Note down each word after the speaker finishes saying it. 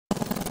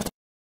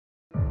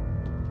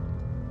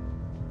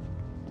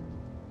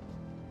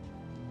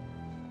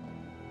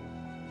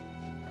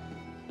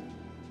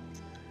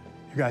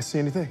You guys see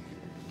anything?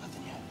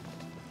 Nothing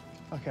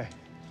yet. Okay.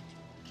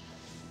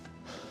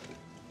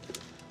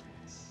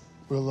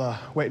 We'll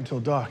wait until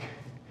dark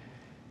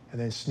and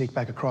then sneak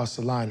back across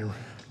the line and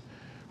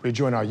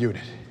rejoin our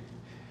unit.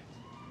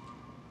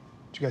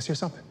 Did you guys hear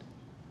something?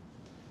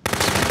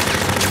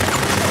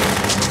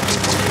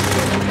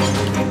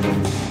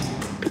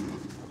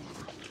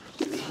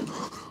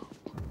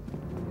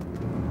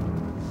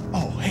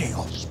 Oh, hey,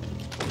 oh.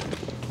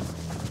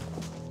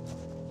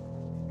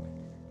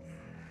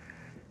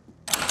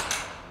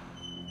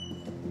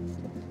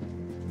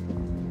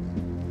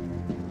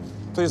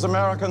 These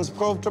Americans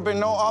proved to be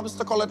no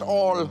obstacle at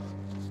all.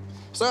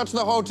 Search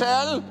the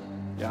hotel?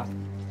 Yeah.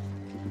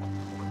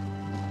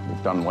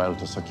 You've done well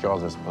to secure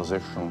this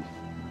position.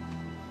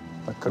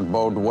 That could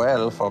bode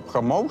well for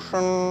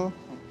promotion.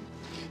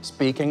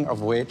 Speaking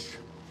of which,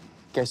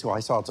 guess who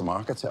I saw at the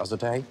market the other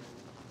day?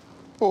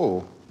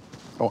 Who?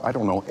 Oh, I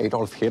don't know,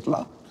 Adolf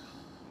Hitler?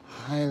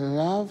 I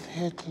love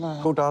Hitler.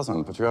 Who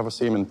doesn't? Did you ever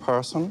see him in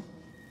person?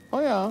 Oh,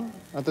 yeah,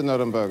 at the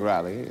Nuremberg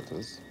rally. It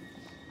was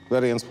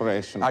very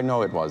inspirational. I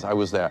know it was. I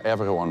was there.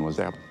 Everyone was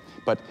there.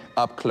 But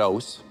up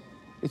close,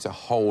 it's a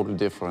whole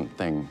different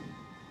thing.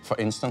 For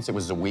instance, it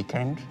was the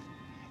weekend,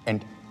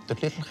 and the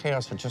little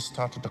hairs had just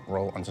started to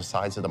grow on the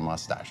sides of the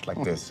mustache,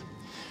 like this.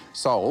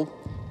 So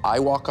I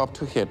walk up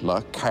to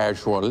Hitler,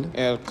 casual.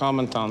 Herr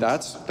Commandant.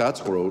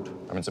 That's rude.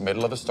 I'm in the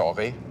middle of the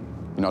story.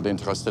 You're not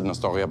interested in a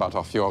story about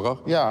our Führer?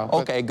 Yeah.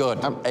 Okay, good.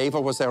 Ava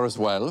was there as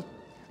well.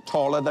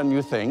 Taller than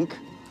you think.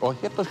 Or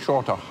Hitler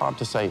shorter, hard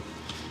to say.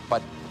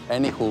 But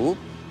anywho,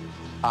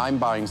 I'm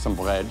buying some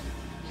bread.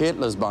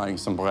 Hitler's buying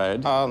some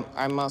bread.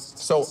 I must...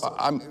 So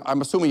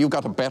I'm assuming you've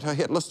got a better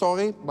Hitler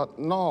story? But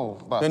no,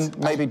 but... Then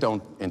maybe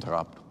don't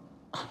interrupt.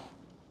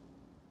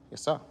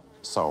 Yes, sir.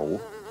 So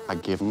I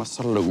give him a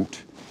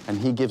salute, and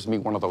he gives me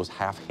one of those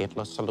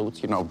half-Hitler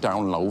salutes, you know,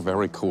 down low,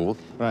 very cool.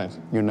 Right.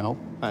 You know?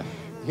 Right.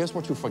 Here's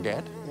what you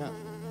forget. Yeah.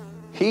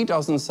 He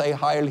doesn't say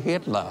Heil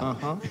Hitler.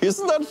 Uh-huh.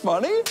 Isn't that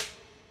funny?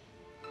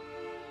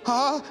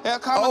 Herr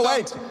Commandant. Oh,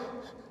 wait.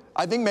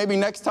 I think maybe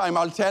next time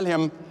I'll tell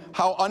him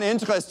how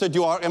uninterested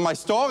you are in my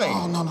story.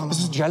 Oh, no. This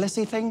is a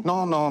jealousy thing?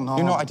 No.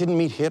 You know, I didn't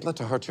meet Hitler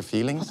to hurt your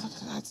feelings.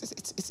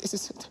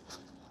 It's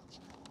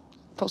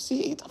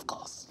proceed, of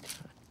course.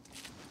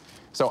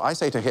 So I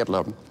say to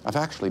Hitler, I've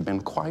actually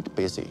been quite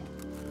busy.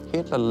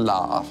 Hitler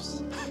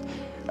laughs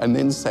and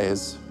then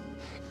says,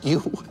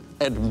 you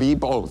and me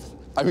both.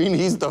 I mean,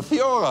 he's the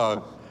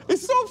Führer.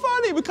 It's so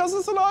funny because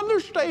it's an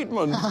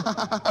understatement.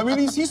 I mean,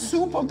 he's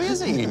super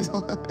busy.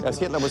 As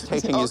Hitler was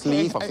taking his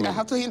leave of me. I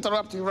have to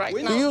interrupt you right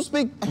now. Do you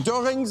speak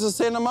during the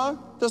cinema?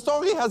 The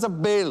story has a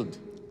build.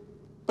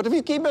 But if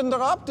you keep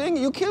interrupting,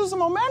 you kill the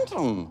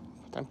momentum.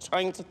 I'm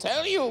trying to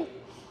tell you.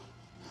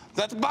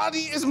 That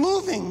body is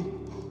moving.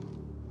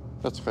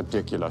 That's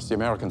ridiculous. The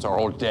Americans are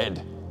all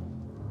dead.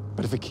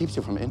 But if it keeps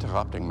you from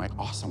interrupting my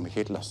awesome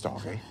Hitler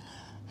story,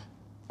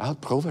 I'll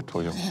prove it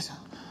to you. Yes.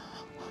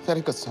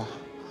 Very good, sir.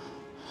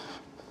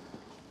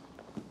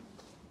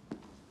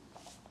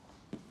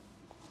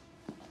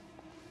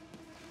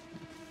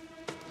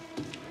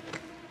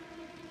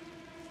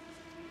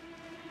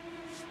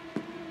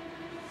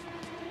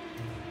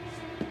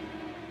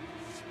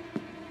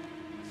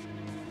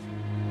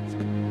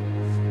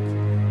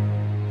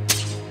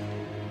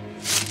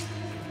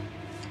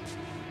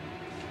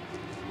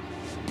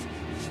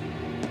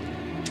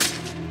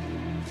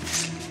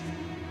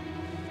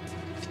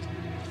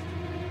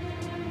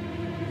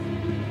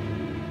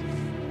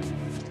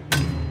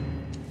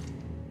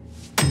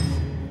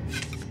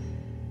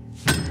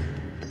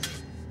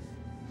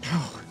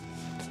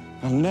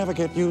 I'll never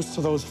get used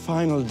to those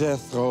final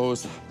death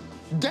throes.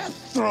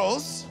 Death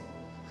throes?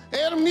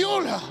 Herr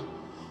Mueller,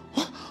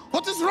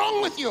 what is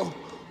wrong with you?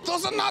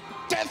 Those are not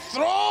death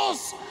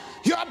throes.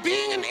 You are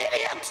being an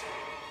idiot.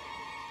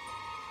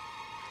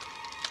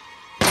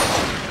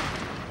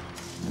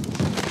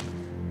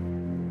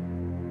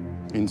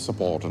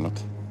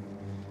 Insubordinate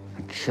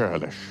and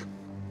churlish.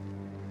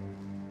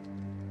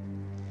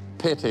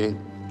 Pity.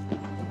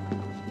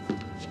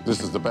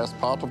 This is the best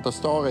part of the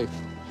story.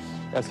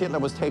 As Hitler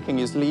was taking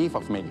his leave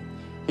of me,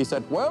 he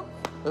said, well,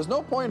 there's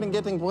no point in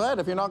getting bread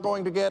if you're not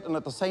going to get, and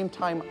at the same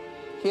time,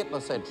 Hitler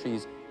said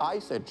cheese, I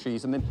said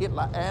cheese, and then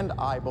Hitler and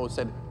I both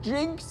said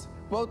jinx.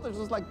 Both are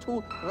just like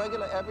two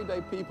regular everyday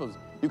peoples.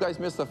 You guys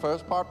missed the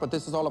first part, but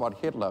this is all about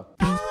Hitler.